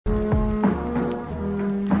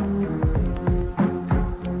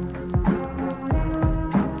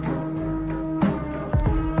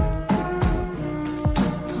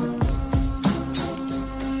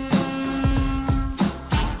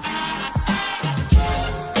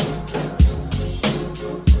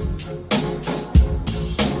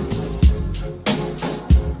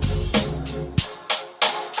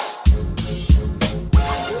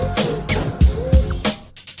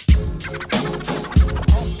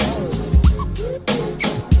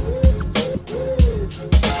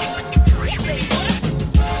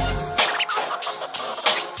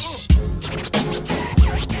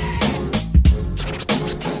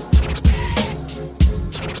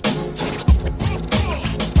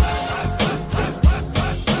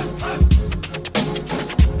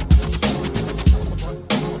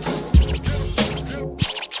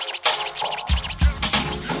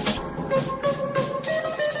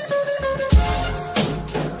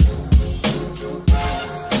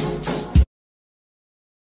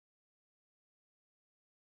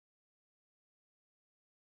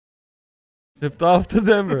Shipped off to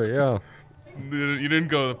Denver, yeah. You didn't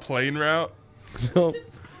go the plane route? Nope.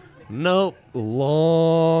 Nope.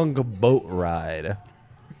 Long boat ride.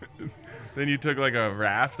 Then you took like a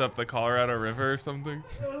raft up the Colorado River or something?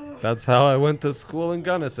 That's how I went to school in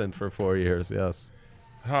Gunnison for 4 years, yes.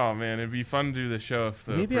 Oh, man, it'd be fun to do the show if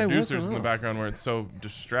the Maybe I producers wasn't in the up. background weren't so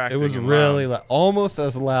distracting. It was and really loud. almost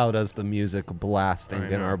as loud as the music blasting I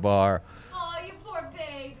in know. our bar. Oh, you poor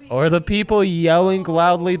baby. Or the people yelling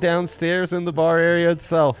loudly downstairs in the bar area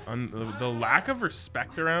itself. The lack of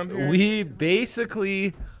respect around here. We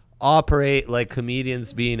basically operate like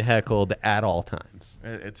comedians being heckled at all times.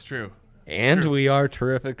 It's true. And true. we are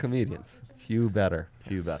terrific comedians. Few better.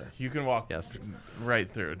 You can walk Yes. right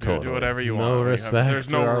through. Do Totally. whatever you No want. respect There's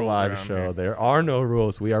to no our rules live around show. here. There are no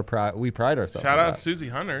rules. We pride ourselves. Shout on out that. Susie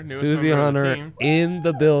Hunter, newest Susie member of the Hunter team. in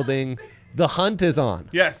the building. The hunt is on.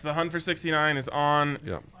 Yes, the Hunt for 69 is on,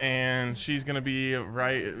 Yeah. and she's gonna be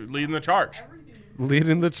leading the charge.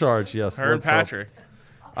 Leading the charge, yes. Her and let's hope. Patrick.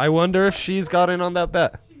 I wonder if she's got in on that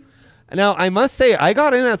bet. Now, I must say, I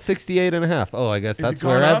got in at 68.5. Oh, I guess it that's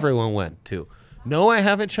gone where up? everyone went to. No, I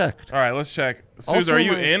haven't checked. All right, let's check. Suze, Also are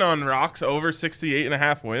you my- in on Rocks over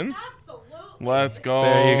 68.5 wins? Absolutely. Let's go.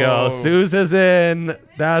 There you go. Suze is in.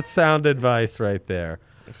 That's sound advice right there.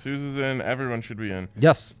 If Suze is in, everyone should be in.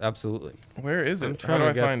 Yes, absolutely. Where is I'm it? How trying do to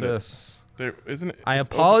I get find this. it? There isn't it. I it's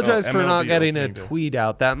open- apologize oh, for not MLB getting a opening day. tweet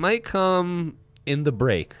out. That might come in the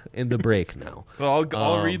break. now. Well,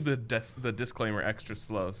 I'll Um, read the disclaimer extra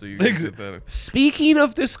slow so you can get that. Speaking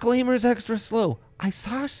of disclaimers extra slow, I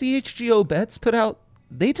saw CHGO Bets put out,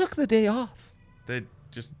 they took the day off. They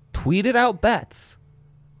just. Tweeted out bets.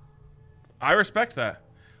 I respect that.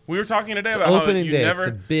 We were talking today It's about how opening you day. never. It's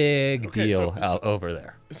a big Okay, deal so- out over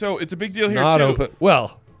there. So it's a big deal here Not too. open.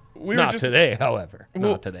 Well, We were not just today, however.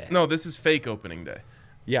 well, not today. No, this is fake opening day.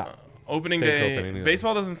 Yeah. Opening Fake day. opening day.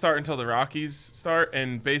 Baseball doesn't start until the Rockies start,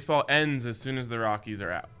 and baseball ends as soon as the Rockies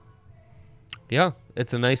are out. Yeah.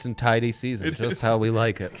 It's a nice and tidy season, It just is. how we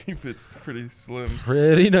like it. Keep it pretty slim.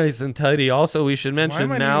 Pretty nice and tidy. Also, we should Why mention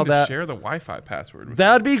am I now needing to that share the Wi-Fi password with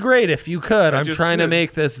that'd be great if you could. I'm just trying to did.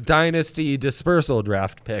 make this dynasty dispersal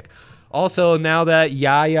draft pick. Also, now that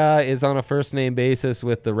Yaya is on a first name basis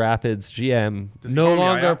with the Rapids GM, Does he no call him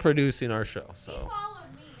longer Yaya? producing our show. So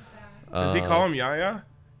Followed me back. Does he call him Yaya?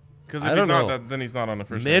 Because if I he's don't not, know. then he's not on the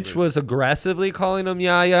first name Mitch basis. was aggressively calling him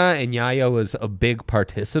Yaya, and Yaya was a big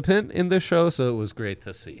participant in the show, so it was great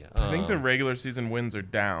to see. I think the regular season wins are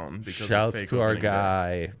down because of Shouts fake to our opening day.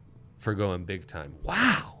 guy for going big time.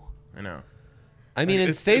 Wow. I know. I mean, in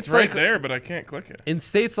it's states right like there, but I can't click it. in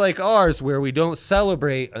states like ours, where we don't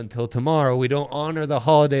celebrate until tomorrow, we don't honor the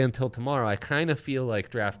holiday until tomorrow. I kind of feel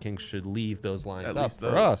like DraftKings should leave those lines At up least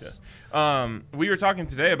for those, us. yeah. We were talking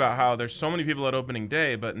today about how there's so many people at opening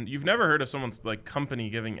day, but you've never heard of someone's like company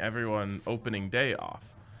giving everyone opening day off.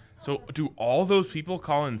 So do all those people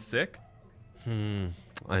call in sick?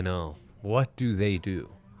 I know. What do they do?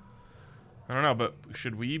 I don't know, but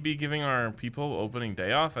should we be giving our people opening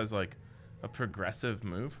day off as like a progressive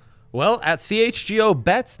move? Well, at CHGO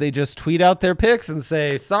Bets, they just tweet out their picks and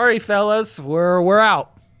say, "Sorry, fellas, we're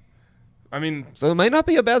out." I mean, So it might not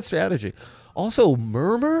be a bad strategy. Also,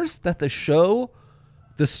 murmurs that the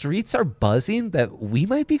streets are buzzing that we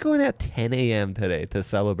might be going at 10 a.m. today to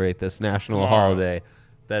celebrate this national Tomorrow. holiday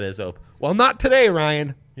that is open. Well, not today,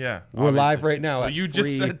 Ryan. yeah. We're live obviously. right now Well, at you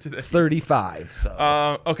just said today. 3:35.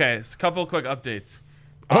 So. Okay, so a couple quick updates.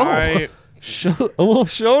 Oh, a little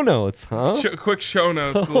show notes, huh? Quick show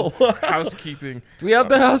notes, Oh, wow. housekeeping. Do we have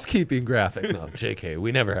the housekeeping graphic? No, JK,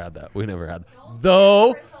 we never had that. Though,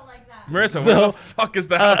 Like that. Marissa, where the fuck is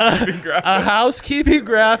the housekeeping a graphic? housekeeping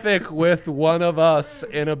graphic with one of us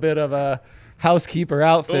in a bit of a housekeeper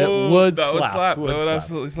outfit would that slap. Would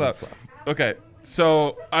absolutely slap. Okay,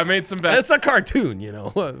 so I made some bets. It's a cartoon, you know.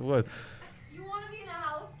 What? You want to be in a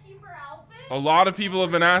housekeeper outfit? A lot of people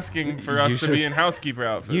have been asking for us to should- be in housekeeper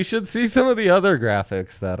outfits. You should see some of the other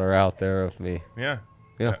graphics that are out there of me. Yeah.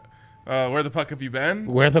 Yeah. Where the puck have you been?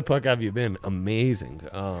 Where the fuck have you been? Amazing.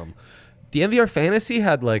 DNVR Fantasy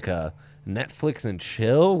had like a Netflix and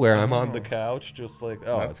chill where I'm on the couch just like,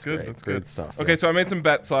 oh, That's it's good. great. That's Great good stuff. Okay, so I made some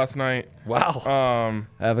bets last night. Wow.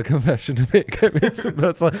 I have a confession to make. I made some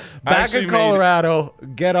bets. Back actually in Colorado,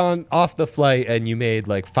 get on off the flight, and you made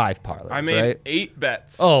like 5 parlays, I made right? 8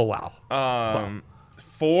 bets. Oh, wow.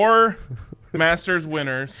 4 Masters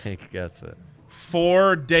winners, Hank gets it.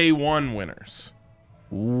 4 day 1 winners.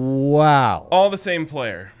 Wow. All the same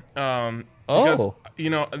player. Because, Oh. you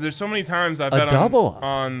know, there's so many times I've A bet double up.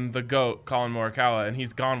 on the GOAT, Colin Morikawa, and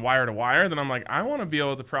he's gone wire to wire. Then I'm like, I want to be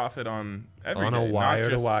able to profit on every On day, a not wire to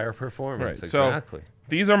just- wire performance. Right. So Exactly.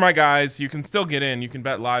 these are my guys. You can still get in. You can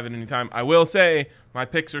bet live at any time. I will say my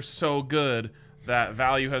picks are so good that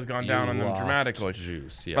value has gone down on them lost dramatically.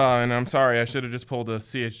 Juice, yes. And I'm sorry. I should have just pulled a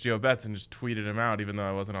CHGO bets and just tweeted him out, even though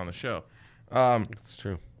I wasn't on the show. It's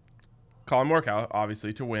true. Colin Morikawa,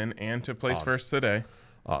 obviously, to win and to place Odds. first today.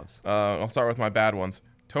 Odds. I'll start with my bad ones.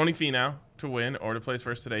 Tony Finau to win or to place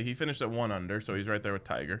first today. He finished at 1 under, so he's right there with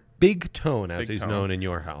Tiger. Big Tone, as Big he's Tone. known in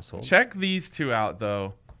your household. Check these two out,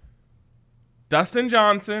 though. Dustin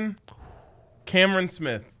Johnson, Cameron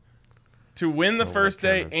Smith to win the first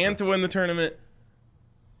day Cameron and Smith. to win the tournament.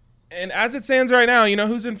 And as it stands right now, you know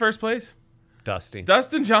who's in first place? Dusty.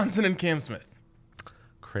 Dustin Johnson and Cam Smith.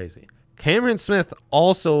 Crazy. Cameron Smith,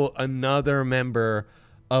 also another member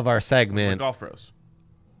of our segment. Golf Bros.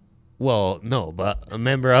 Well, no, but a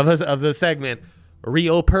member of the segment,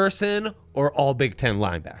 real person or all Big Ten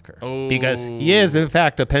linebacker. Oh. Because he is, in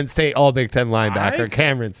fact, a Penn State all Big Ten linebacker, I-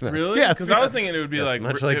 Cameron Smith. Really? Yes. Because I was thinking it would be Yes, like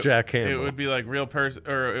much like Jack It Campbell. would be like real person,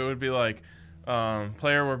 or it would be like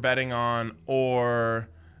player we're betting on, or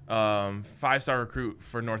 5-star recruit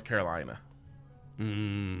for North Carolina,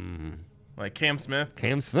 like Cam Smith.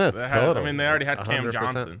 Cam Smith, They had- totally. I mean, they already had Cam 100%.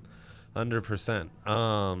 Johnson.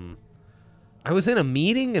 100%. I was in a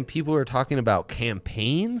meeting and people were talking about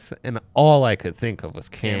campaigns, and all I could think of was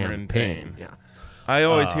Cameron campaign. Payne. Yeah. I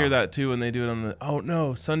always hear that too when they do it on the. Oh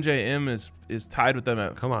no, Sanjay M is tied with them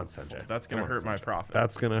at. Come on, Sanjay. That's gonna Come on, hurt my Sanjay. profit.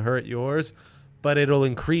 That's going to hurt yours, but it'll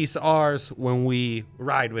increase ours when we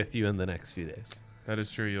ride with you in the next few days. That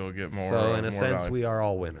is true. You'll get more. So, in a more sense, value. we are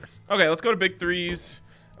all winners. Okay, let's go to big threes.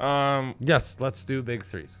 Yes, let's do big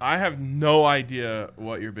threes. I have no idea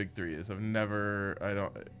what your big three is. I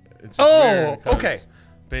don't. It's just Oh, weird 'cause okay.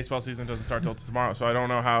 Baseball season doesn't start till tomorrow, so I don't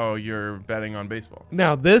know how you're betting on baseball.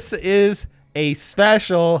 Now, this is a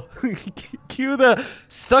special. Cue the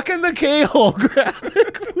stuck in the K-hole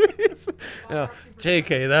graphic, please. Yeah,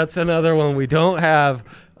 JK, that's another one we don't have.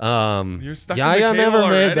 You're stuck in the Yaya K-hole never made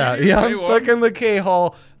already? that. Yeah, I'm Wait, stuck what? in the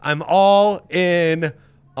K-hole. I'm all in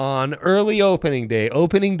on early opening day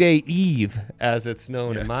eve, as it's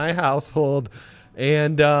known in Yes. my household.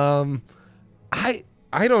 And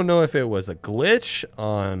I don't know if it was a glitch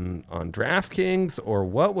on DraftKings or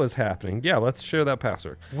what was happening. Yeah, let's share that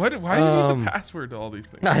password. What? Why do you need the password to all these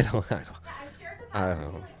things? I don't. I've shared the I password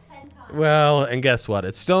don't know. like 10 times. Well, and guess what?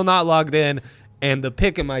 It's still not logged in, and the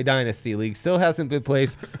pick in my Dynasty League still hasn't been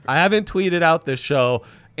placed. I haven't tweeted out the show,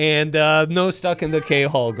 and no stuck in the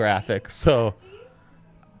K-hole graphic. So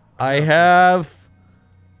I have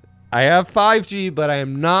 5G, but I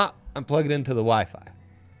am not unplugged into the Wi-Fi.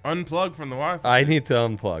 Unplug from the Wi-Fi. I need to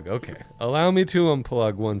unplug. Okay. Allow me to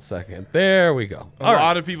unplug 1 second. There we go. A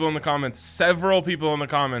lot of people in the comments, several people in the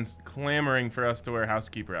comments, clamoring for us to wear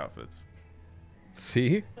housekeeper outfits.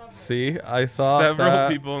 See? I thought Several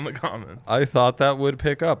people in the comments. I thought that would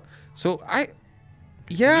pick up. So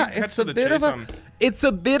yeah, Can you it's cut a to the bit of chase a on- it's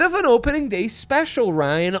a bit of an opening day special,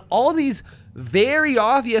 Ryan. All these very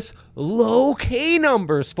obvious low K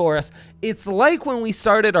numbers for us. It's like when we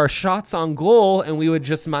started our shots on goal and we would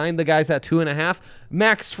just mind the guys at 2.5.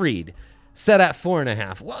 Max Fried set at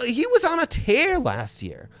 4.5. Well, he was on a tear last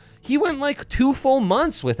year. He went like 2 full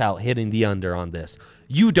months without hitting the under on this.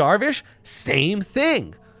 Yu Darvish, same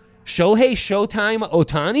thing. Shohei Showtime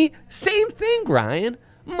Otani, same thing, Ryan.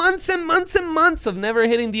 Months and months and months of never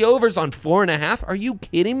hitting the overs on 4.5. Are you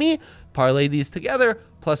kidding me? Parlay these together,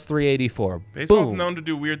 plus 384. Baseball's Boom. known to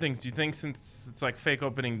do weird things. Do you think since it's like fake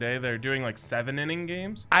opening day, they're doing like 7-inning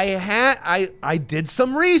games? I did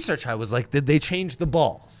some research. I was like, did they change the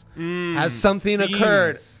balls? Has something Seems-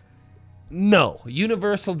 occurred? No.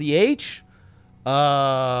 Universal DH.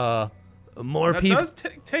 More That people does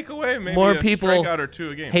take away maybe more a people strikeout or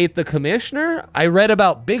two a game. hate the commissioner. I read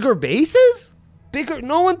about bigger bases.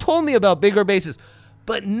 No one told me about bigger bases,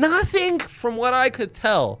 but nothing from what I could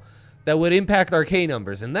tell that would impact our K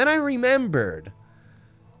numbers. And then I remembered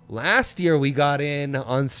last year we got in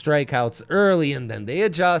on strikeouts early, and then they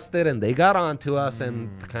adjusted and they got onto us,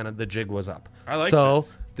 and kind of the jig was up. I like so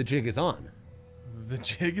this. the jig is on. The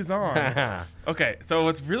jig is on. Okay, so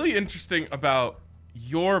what's really interesting about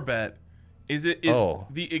your bet is it is Oh.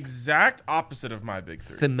 the exact opposite of my big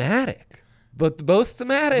three. Thematic. But both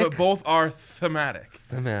thematic. But both are thematic.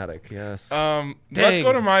 Thematic, yes. Let's Dang.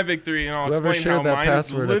 go to my big three, and I'll Whoever explain how shared that mine is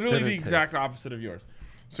password, it literally didn't the take. exact opposite of yours.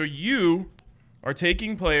 So you are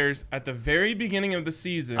taking players at the very beginning of the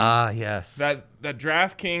season Yes. that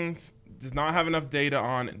DraftKings does not have enough data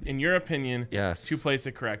on, in your opinion, Yes. to place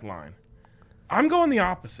a correct line. I'm going the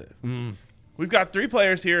opposite. Mm. We've got 3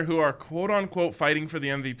 players here who are quote unquote fighting for the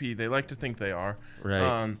MVP. They like to think they are.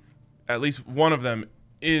 Right. At least one of them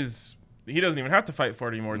is. He doesn't even have to fight for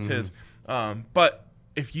it anymore. It's his. But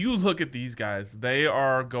if you look at these guys, they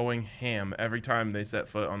are going ham every time they set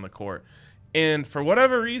foot on the court. And for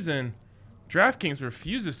whatever reason, DraftKings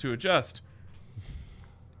refuses to adjust.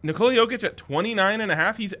 Nikola Jokic at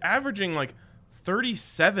 29.5, he's averaging like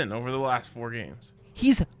 37 over the last 4 games.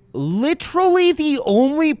 He's literally the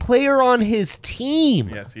only player on his team.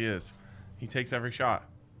 Yes, he is. He takes every shot.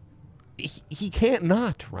 He can't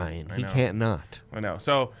not, Ryan. He know. can't not. I know.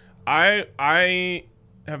 So I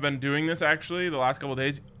have been doing this actually the last couple of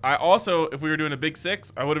days. I also, if we were doing a big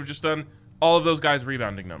 6, I would have just done all of those guys'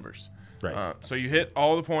 rebounding numbers. Right. So you hit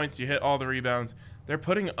all the points, you hit all the rebounds. They're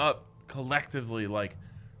putting up collectively like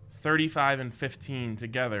 35 and 15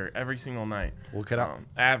 together every single night. Look it up.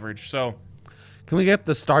 Average. So Can we get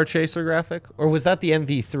the Star Chaser graphic? Or was that the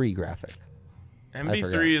MV3 graphic?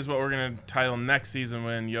 MV3 is what we're going to title next season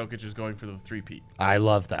when Jokic is going for the 3-peat. I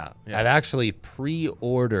love that. Yes. I've actually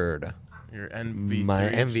pre-ordered Your MV3. my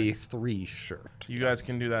shirt. MV3 shirt. You guys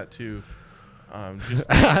can do that too.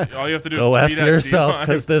 Just all you have to do Go is F tweet at yourself DNVR.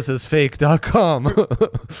 because this is fake.com. We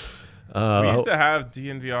used to have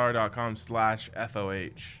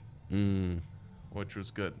dnvr.com/FOH, which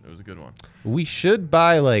was good. It was a good one. We should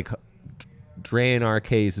buy like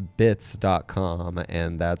drainarcasebits.com,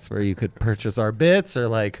 and that's where you could purchase our bits, or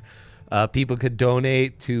like people could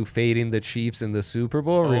donate to fading the Chiefs in the Super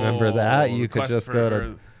Bowl. Remember that? the You could quest just go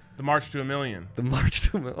to the March to a Million. the March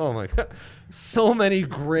to, oh my God. So many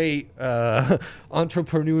great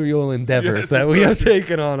entrepreneurial endeavors Yes, that it's we so have true.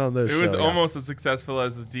 taken on this It show. was yeah. almost as successful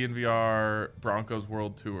as the DNVR Broncos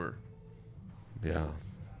World Tour. Yeah.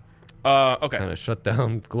 Okay. Kind of shut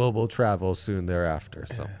down global travel soon thereafter.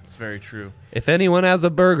 So It's very true. if anyone has a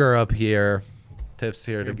burger up here, Tiff's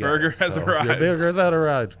here to Your get burger it. has So arrived. Your burger's has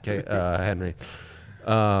arrived, okay, Henry.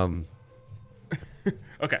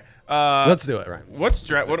 Okay. Let's do it, Ryan. What's the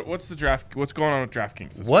draft? What's going on with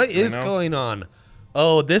DraftKings this What week? Do we is know? going on?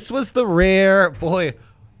 Oh, this was the rare boy.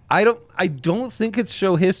 I don't think it's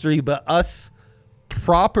show history, but us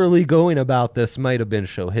properly going about this might have been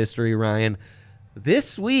show history, Ryan.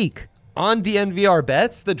 This week on DNVR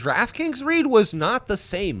bets, the DraftKings read was not the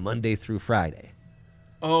same Monday through Friday.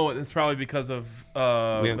 Oh, it's probably because of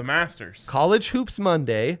the Masters. College Hoops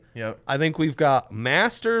Monday. Yep. I think we've got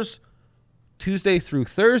Masters Tuesday through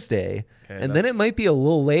Thursday, Okay, and then it might be a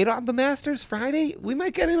little late on the Masters Friday. We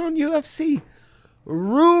might get it on UFC.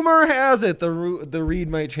 Rumor has it the read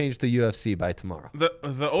might change to UFC by tomorrow.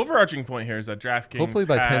 The overarching point here is that DraftKings Hopefully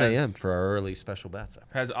by 10 a.m. has, for our early special bets.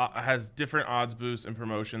 has different odds boosts and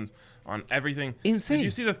promotions on everything. Insane. Did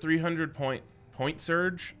you see the 300 point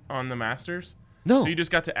surge on the Masters? No. So you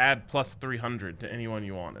just got to add plus 300 to anyone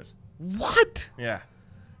you wanted. What? Yeah.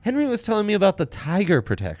 Henry was telling me about the tiger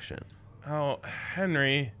protection. Oh,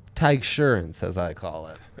 Henry. Tigsurance, as I call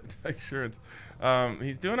it. Insurance.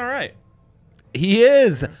 He's doing all right. He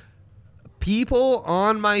is. People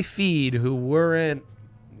on my feed who weren't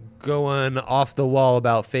going off the wall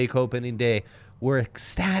about fake opening day were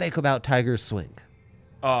ecstatic about Tiger's swing.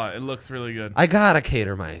 Oh, it looks really good. I gotta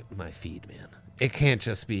cater my feed, man. It can't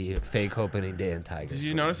just be fake opening day and Tiger. Did you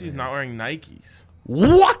swing, notice he's man. not wearing Nikes?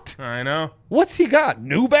 What? I know. What's he got?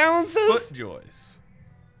 New Balances? FootJoys.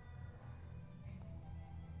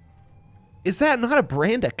 Is that not a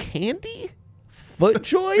brand of candy?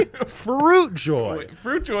 FootJoy? Fruit Joy. Wait,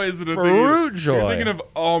 FruitJoy isn't a thing. Fruit You're Joy. thinking of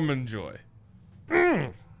Almond Joy.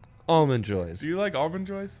 Almond Joys. Do you like Almond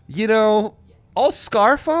Joys? You know, I'll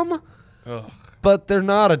scarf them, Ugh. but they're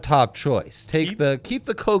not a top choice. Keep Keep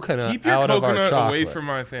the coconut Keep your out of our coconut chocolate. away from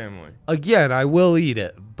my family. Again, I will eat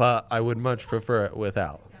it, but I would much prefer it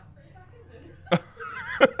without.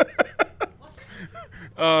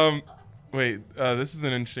 Wait, this is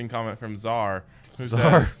an interesting comment from Czar, who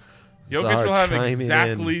Czar. says Jokic Czar will have chiming in.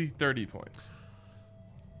 exactly 30 points.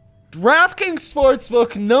 DraftKings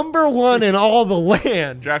Sportsbook, #1 in all the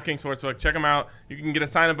land. DraftKings Sportsbook, check them out. You can get a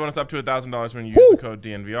sign-up bonus up to $1,000 when you use Woo! the code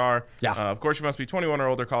DNVR. Yeah. Of course, you must be 21 or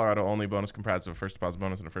older. Colorado only. Bonus comprised of a first deposit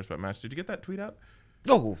bonus and a first bet match. Did you get that tweet out?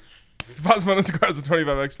 Oh, Deposit bonus requires a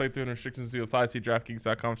 25x playthrough and restrictions do apply. See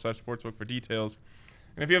DraftKings.com/sportsbook for details.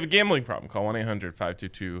 And if you have a gambling problem, call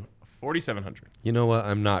 1-800-522-4700. you know what?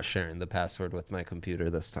 I'm not sharing the password with my computer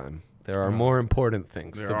this time. There are more important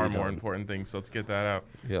things to There are be more done. important things, so let's get that out.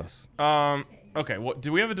 Yes. Okay,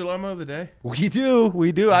 do we have a dilemma of the day? We do.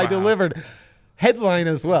 I Wow. delivered. Headline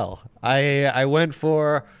as well. I went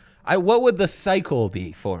for... what would the cycle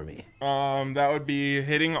be for me? That would be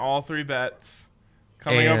hitting all 3 bets,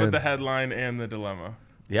 coming up with And- the headline and the dilemma.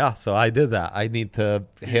 Yeah, so I did that. I need to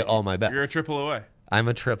hit all my bets. You're a triple away. I'm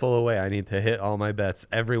a triple away. I need to hit all my bets.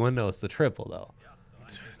 Everyone knows the triple, though.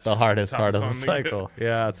 It's the hardest part of the toughest one to get. cycle.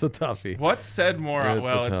 Yeah, it's a toughie. What said more? It's a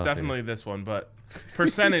Well, it's toughie. definitely this one, but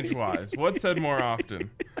Percentage-wise, what's said more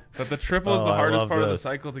often? That the triple is Oh, the I hardest love part of the this.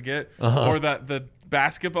 cycle to get, Uh-huh. or that the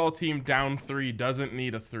basketball team down 3 doesn't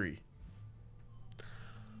need a 3?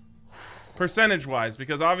 Percentage-wise,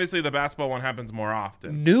 because obviously the basketball one happens more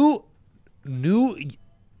often. New.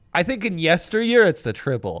 I think in yesteryear it's the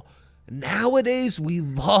triple. Nowadays we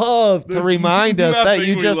love to There's remind us that nothing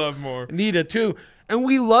you we just love more. need a 2. And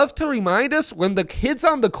we love to remind us when the kids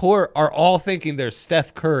on the court are all thinking they're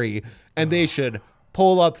Steph Curry and they should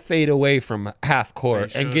pull up, fade away from half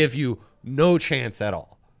court They and should. give you no chance at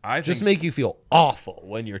all. I Just think- make you feel awful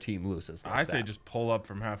when your team loses. Like I say that. just pull up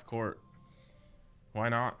from half court. Why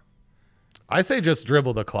not? I say just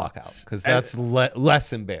dribble the clock out because And- that's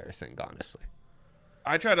less embarrassing, honestly.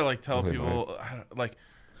 I try to tell Okay, people,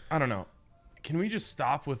 I don't know. Can we just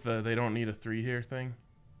stop with the they don't need a 3 here thing?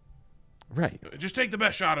 Right. Just take the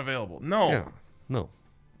best shot available. No. Yeah. No.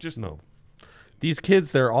 Just No. These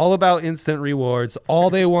kids, they're all about instant rewards. All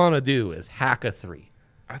they want to do is hack a 3.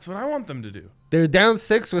 That's what I want them to do. They're down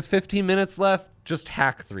 6 with 15 minutes left. Just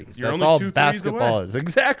hack 3s. You're That's only all 2 threes basketball away. is.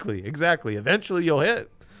 Exactly. Eventually you'll hit.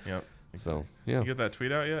 Yep. So, yeah. You get that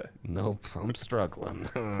tweet out yet? Nope. I'm struggling.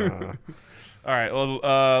 All right.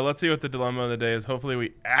 Well, let's see what the dilemma of the day is. Hopefully,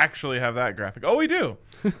 we actually have that graphic. Oh, we do.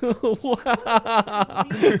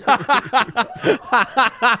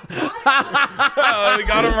 We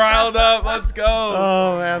got him riled up. Let's go.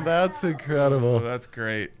 Oh, man. That's Oh, incredible. that's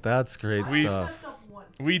great. That's great We- stuff.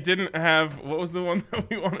 We didn't have what was the one that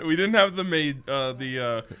we wanted? We didn't have the maid,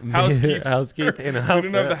 the housekeeper. Housekeeping. We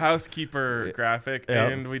didn't have the housekeeper graphic,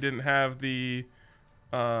 Yep. and we didn't have the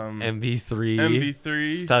MV3.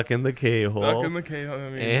 MV3 Stuck in the K-hole. stuck in the K-hole. I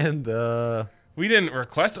mean, And we didn't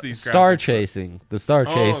request these Star graphics. Chasing. The Star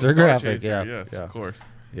Oh, Chaser the Star graphic. Chaser, Yeah. yes, yeah. of course.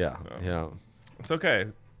 Yeah. Yeah. It's okay.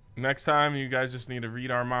 Next time, you guys just need to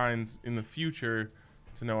read our minds in the future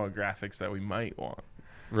to know what graphics that we might want.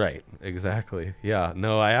 Right. Exactly. Yeah.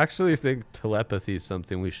 No, I actually think telepathy is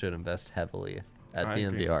something we should invest heavily at I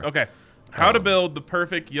agree. DMVR. Okay. How to build the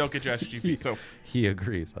perfect Jokic SGP. So He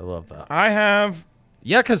agrees. I love that. I have.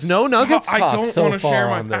 Yeah, because no Nuggets I talk don't so want to far share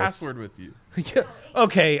my on this. password with you. Yeah.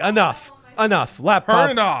 Okay, enough. Laptop.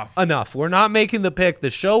 Turn it off. Enough. We're not making the pick. The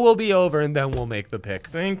show will be over, and then we'll make the pick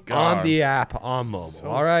Thank God. on the app on mobile. So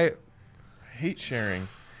all right. I hate sharing.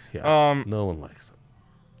 Yeah. No one likes it.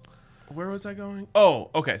 Where was I going? Oh,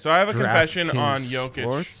 okay. So I have a confession on DraftKings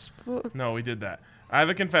Jokic. Sportsbook? No, we did that. I have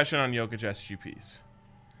a confession on Jokic SGPs.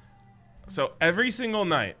 So every single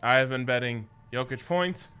night, I have been betting Jokic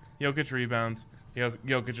points, Jokic rebounds,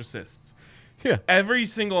 Jokic assists. Yeah. Every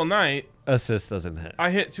single night, Assist doesn't hit. I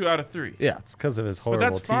hit 2 out of 3. Yeah, it's because of his But horrible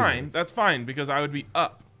that's fine. teammates. That's fine because I would be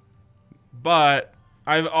up. But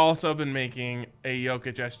I've also been making a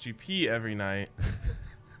Jokic SGP every night.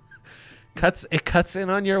 It cuts in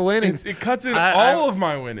on your winnings. It cuts in I- all of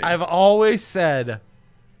my winnings. I've always said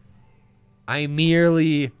I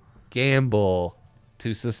merely gamble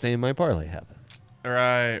to sustain my parlay habit.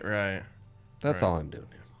 Right. That's Right. all I'm doing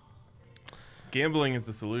here. Gambling is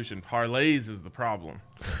the solution. Parlays is the problem.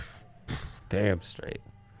 Damn straight.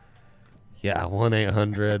 Yeah,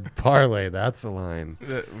 1-800 parlay. That's a line.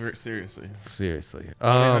 Seriously. Seriously.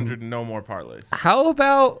 100 no more parlays. How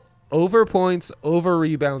about over points, over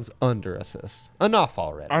rebounds, under assist? Enough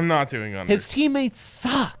already. I'm not doing under. His teammates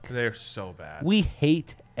suck. They're so bad. We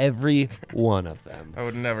hate every one of them. I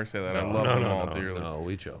would never say that. I love them all dearly. No,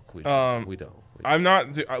 we joke. We don't. I'm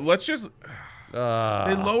not. Let's just. They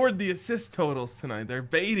Ah, lowered the assist totals tonight. They're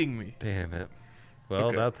baiting me. damn it. Well,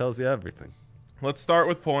 Okay. that tells you everything. Let's start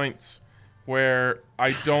with points, where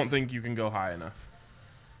I don't think you can go high enough.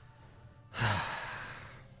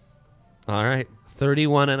 All right.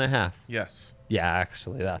 31.5. Yes. Yeah,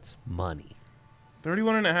 actually, that's money.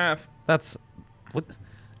 31.5. That's what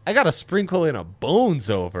I got to sprinkle in a bones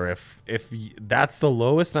over if that's the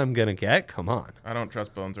lowest I'm going to get. Come on. I don't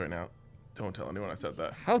trust Bones right now. Don't tell anyone I said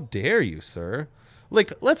that. How dare you, sir?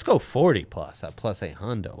 Like, let's go 40 plus at plus a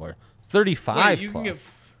hundo or 35 Wait, you plus. can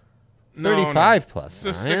get 35 plus.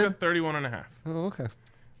 So stick Ryan. with 31.5. Oh, okay.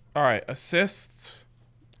 All right, assists.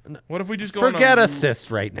 What if we just go Forget on a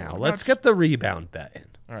assist right now. about Let's just- get the rebound bet in.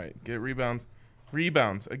 All right, get rebounds.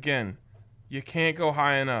 Rebounds again. You can't go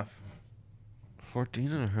high enough.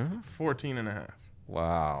 14.5? 14.5.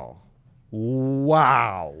 Wow.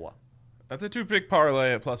 Wow. That's a 2-pick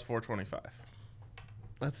parlay at plus 425.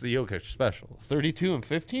 That's the Jokic special. 32 and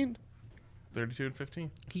 15? 32 and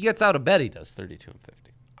 15. He gets out of bed, he does 32 and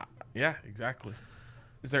 15. Yeah, exactly.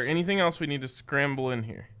 Is there anything else we need to scramble in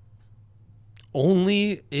here?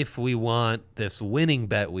 Only if we want this winning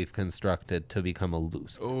bet we've constructed to become a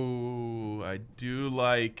loser. Oh, I do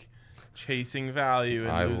like chasing value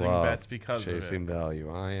and I losing love bets because chasing of it.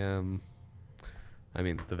 value. I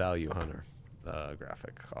mean, the value hunter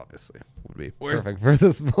graphic obviously would be Where's- perfect for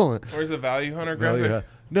this moment. Where's the value hunter Value graphic?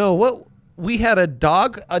 no, what we had a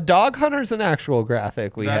dog hunter's an actual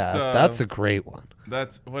graphic we That's, have. That's a great one.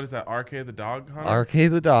 That's what is that? RK the dog hunter? RK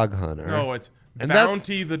the dog hunter. No, it's And that's-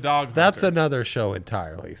 Bounty the dog hunter. That's another show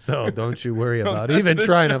entirely. So don't you worry about that's even the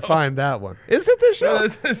trying to show. find that one. Is it the show?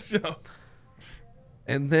 That's his show.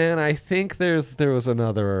 And then I think there was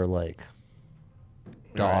another like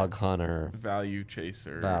dog hunter, Value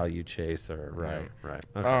chaser. value chaser. Right.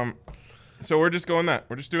 Okay. So we're just going that.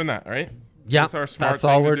 We're just doing that, all right? Yeah, That's our smart that's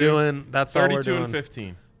all thing to we're do. doing. That's all we're 32 doing. and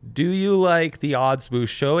 15. Do you like the odds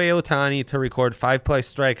boost? Shohei Ohtani to record 5+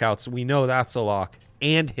 strikeouts. We know that's a lock.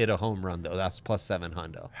 And hit a home run though. That's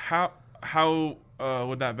 +700. How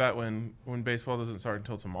would that bet when baseball doesn't start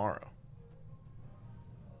until tomorrow?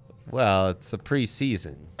 Well, it's a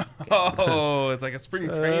preseason. Oh, it's like a spring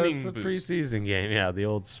training It's a boost. preseason game. Yeah, the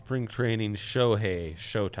old spring training Shohei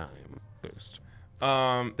Showtime boost.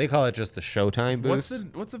 Um, They call it just the Showtime boost.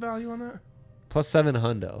 what's the value on that?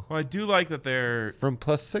 +700 Well, I do like that they're from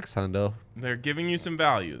 +600. giving you some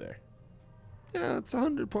value there. Yeah, it's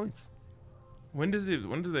 100 points. When do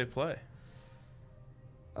they play?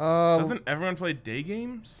 Um, Doesn't everyone play day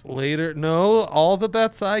games? later? No, all the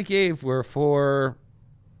bets I gave were for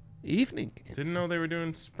evening games. Didn't know they were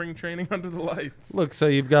doing spring training under the lights. Look, so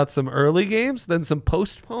you've got some early games, then some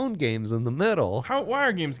postponed games in the middle, Why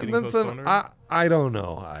are games and getting then postponed? some. I don't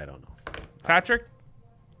know. I don't know. Patrick,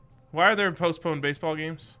 why are there postponed baseball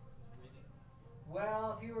games?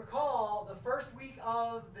 Well, if you recall, the first week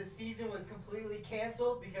of the season was completely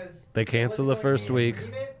canceled because They there canceled wasn't the going first to be an week.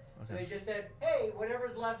 agreement. So they just said, "Hey,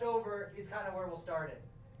 whatever's left over is kind of where we'll start it."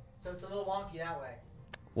 So it's a little wonky that way.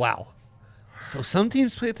 Wow. So some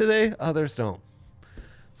teams play today, others don't.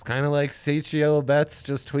 It's kind of like CHGO Bets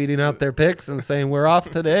just tweeting out their picks and saying we're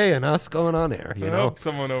off today and us going on air. You I know, hope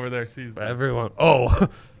someone over there sees that. everyone. Oh,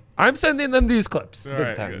 I'm sending them these clips. All Big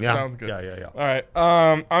right, time. good. Yeah. Sounds good. Yeah. All right.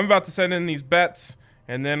 I'm about to send in these bets,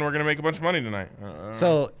 and then we're gonna make a bunch of money tonight.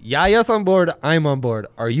 So Yaya's on board. I'm on board.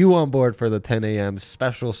 Are you on board for the 10 a.m.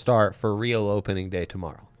 special start for real opening day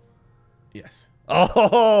tomorrow? yes.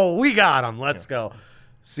 Oh, we got them. Let's Yes. go.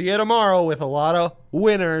 See you tomorrow with a lot of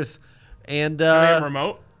winners. And 10 a.m.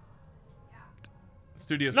 remote.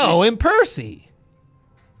 Studio C. no, in Percy.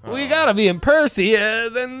 We gotta be in Percy.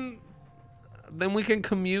 Then we can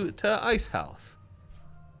commute to Ice House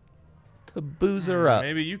to boozer up.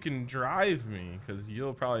 Maybe you can drive me because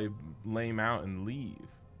you'll probably lame out and leave.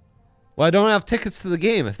 Well, I don't have tickets to the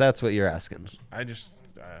game if that's what you're asking. I just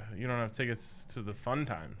you don't have tickets to the fun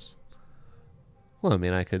times. Well, I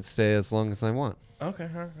mean, I could stay as long as I want. Okay.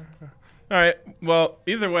 All right. Well,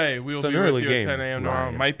 either way, we will It's an be with early you game, at 10 a.m. tomorrow.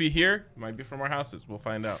 Ryan. Might be here, might be from our houses. We'll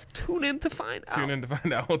find out. Tune in to find out. Tune in to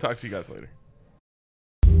find out. We'll talk to you guys later.